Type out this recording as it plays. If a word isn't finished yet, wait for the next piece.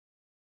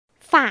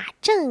法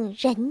正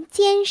人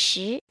间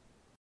时，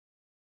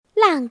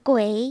烂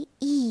鬼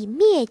已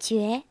灭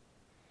绝，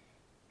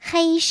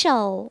黑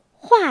手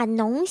化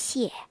脓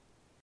血，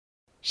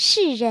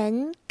世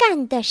人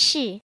干的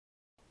事，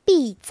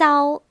必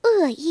遭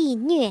恶意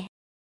虐。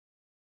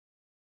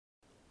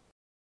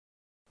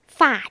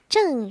法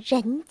正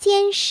人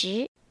间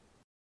时，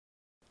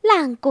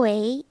烂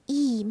鬼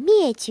已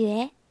灭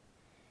绝，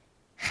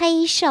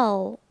黑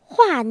手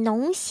化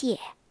脓血，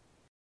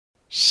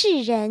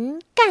世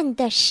人干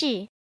的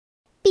事，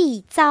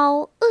必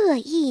遭恶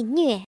意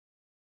虐。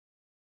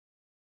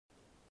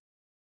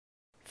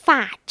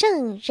法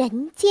正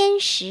人间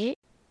时，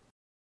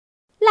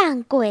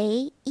烂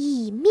鬼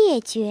已灭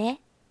绝，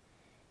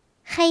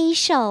黑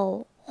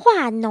手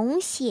化脓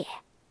血，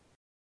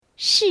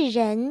世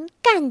人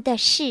干的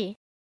事，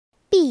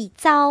必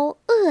遭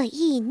恶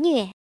意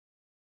虐。